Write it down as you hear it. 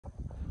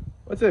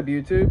What's up,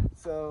 YouTube?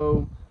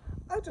 So,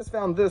 I just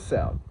found this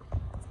out.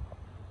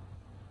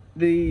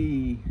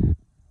 The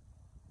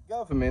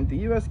government, the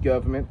US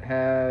government,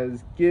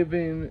 has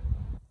given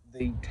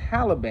the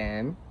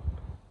Taliban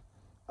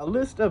a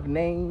list of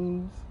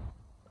names,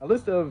 a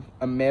list of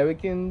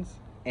Americans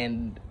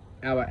and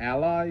our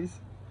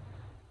allies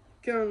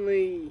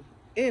currently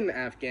in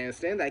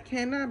Afghanistan that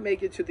cannot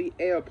make it to the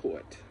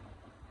airport.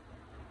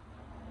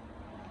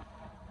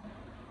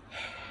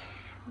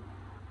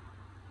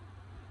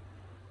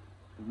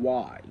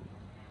 Why?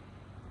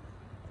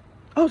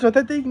 Oh, so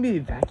that they can be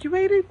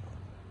evacuated?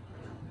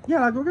 Yeah,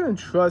 like we're gonna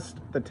trust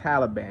the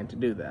Taliban to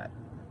do that.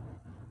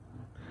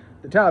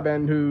 The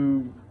Taliban,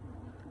 who,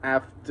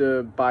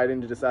 after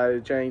Biden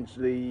decided to change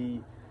the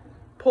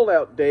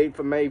pullout date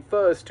from May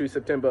 1st to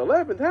September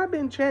 11th, have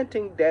been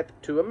chanting death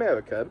to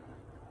America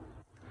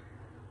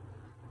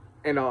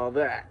and all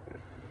that.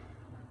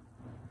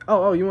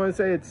 Oh, you want to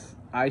say it's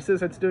ISIS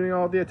that's doing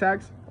all the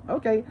attacks?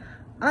 Okay,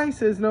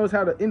 ISIS knows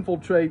how to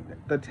infiltrate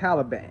the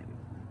Taliban.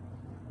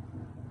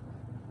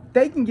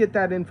 They can get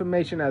that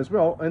information as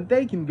well, and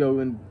they can go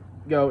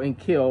and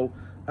kill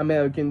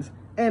Americans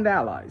and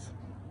allies.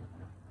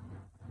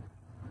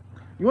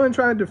 You want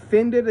to try to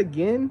defend it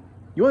again?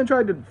 You want to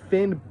try to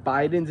defend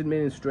Biden's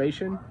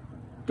administration?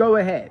 Go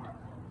ahead.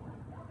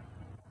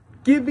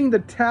 Giving the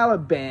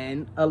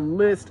Taliban a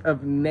list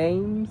of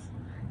names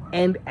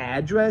and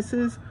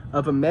addresses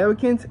of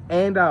Americans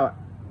and our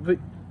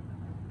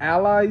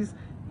allies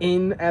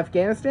in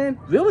Afghanistan?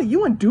 Really? You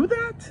want to do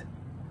that?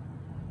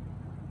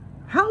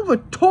 How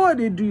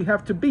retarded do you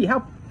have to be?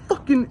 How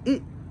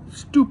fucking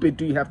stupid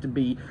do you have to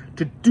be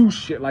to do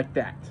shit like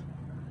that?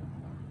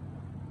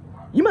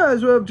 You might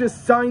as well have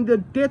just signed the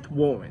death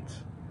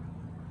warrant.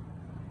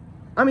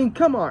 I mean,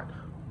 come on.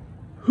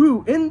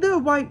 Who in their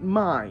right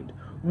mind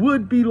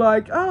would be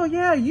like, oh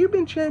yeah, you've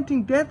been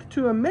chanting death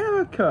to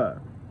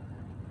America.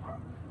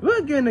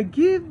 We're gonna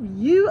give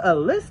you a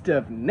list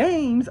of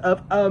names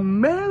of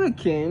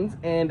Americans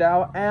and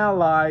our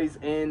allies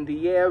in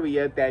the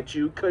area that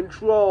you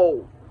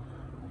control.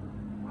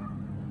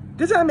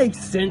 Does that make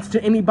sense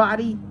to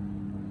anybody?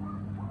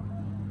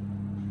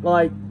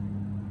 Like,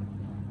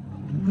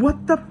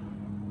 what the?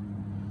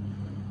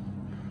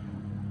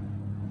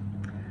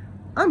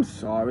 I'm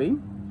sorry.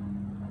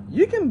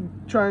 You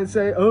can try and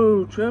say,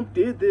 oh, Trump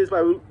did this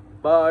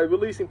by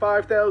releasing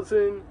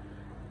 5,000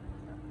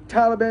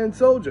 Taliban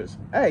soldiers.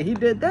 Hey, he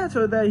did that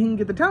so that he can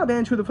get the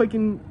Taliban to the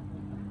freaking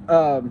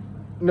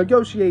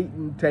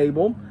negotiating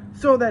table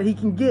so that he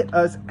can get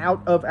us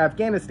out of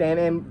Afghanistan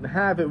and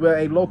have it where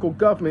a local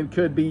government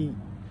could be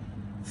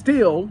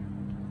still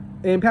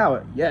in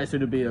power. Yes, it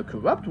would be a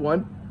corrupt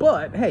one,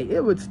 but hey,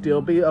 it would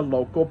still be a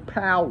local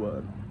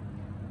power.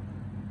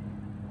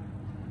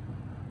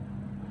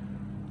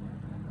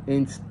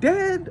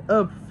 Instead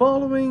of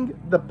following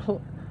the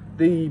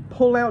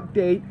pullout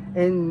date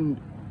and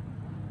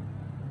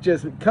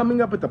just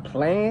coming up with a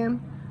plan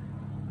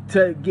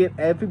to get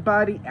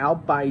everybody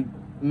out by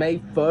May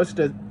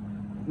 1st,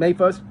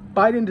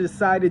 Biden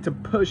decided to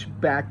push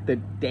back the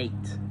date,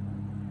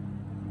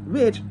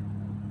 which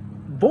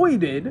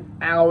voided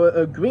our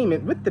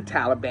agreement with the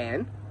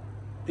Taliban,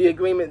 the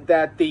agreement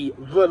that the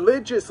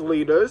religious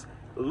leaders,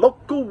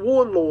 local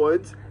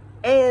warlords,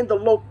 and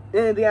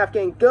the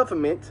Afghan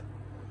government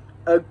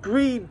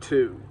agreed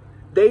to.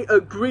 They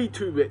agreed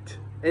to it,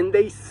 and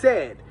they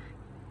said,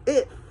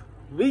 if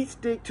we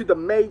stick to the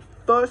May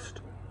 1st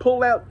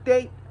pullout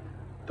date,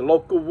 the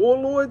local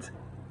warlords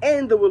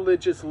and the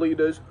religious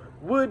leaders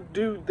would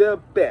do their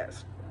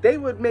best. They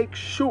would make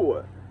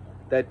sure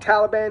that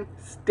Taliban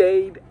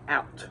stayed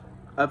out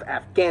of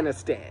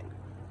Afghanistan.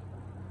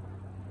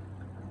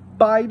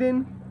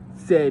 Biden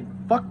said,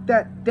 fuck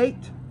that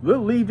date, we're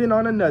leaving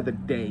on another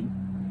day.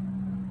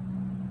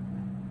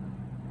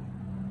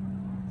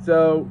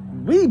 So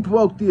we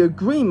broke the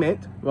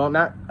agreement. Well,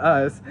 not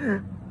us.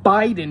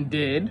 Biden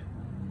did.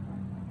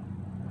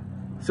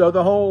 So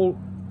the whole,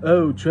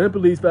 oh, Trump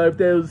released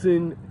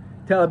 5,000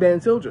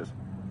 Taliban soldiers.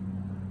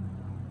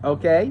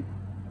 Okay?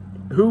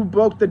 Who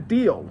broke the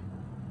deal?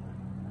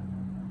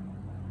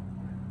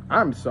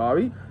 I'm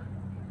sorry.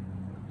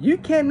 You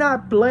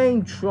cannot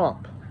blame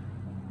Trump.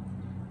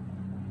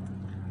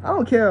 I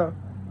don't care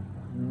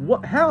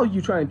how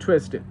you try and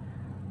twist it.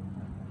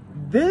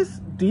 This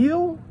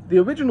deal, the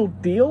original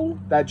deal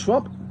that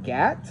Trump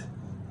got,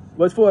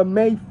 was for a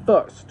May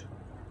 1st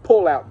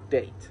pullout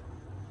date.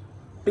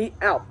 Be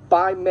out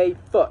by May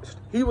 1st.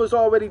 He was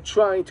already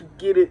trying to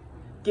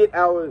get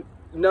our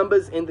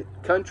numbers in the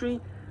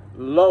country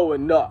low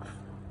enough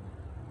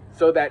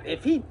so that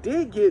if he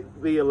did get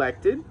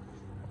reelected,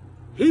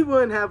 he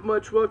wouldn't have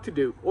much work to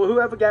do. Or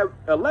whoever got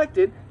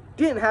elected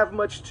didn't have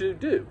much to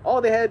do.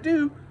 All they had to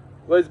do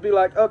was be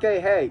like, okay,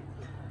 hey,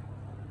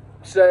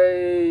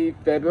 say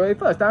February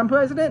 1st, I'm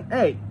president.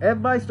 Hey,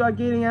 everybody start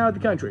getting out of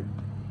the country.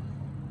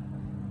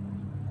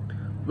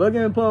 We're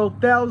going to pull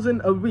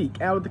 1,000 a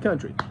week out of the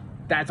country.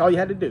 That's all you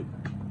had to do.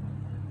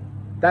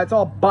 That's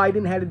all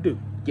Biden had to do.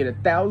 Get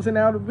 1,000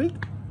 out a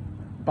week.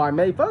 By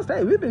May 1st,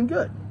 hey, we've been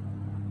good.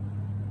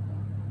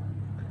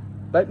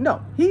 But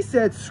no, he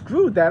said,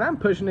 screw that, I'm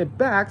pushing it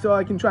back so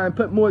I can try and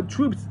put more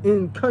troops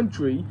in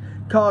country,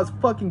 cause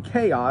fucking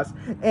chaos,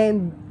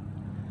 and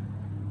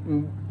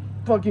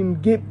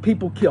fucking get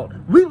people killed.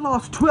 We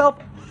lost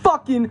 12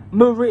 fucking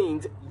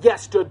Marines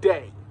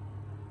yesterday.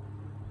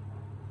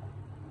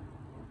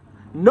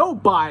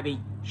 Nobody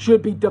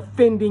should be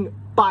defending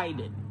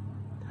Biden.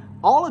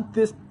 All of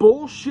this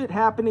bullshit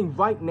happening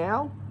right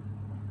now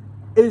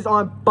is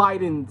on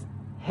Biden's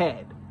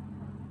head.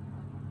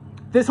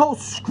 This whole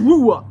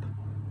screw up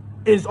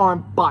is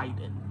on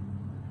Biden.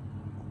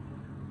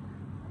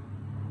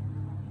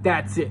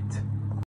 That's it.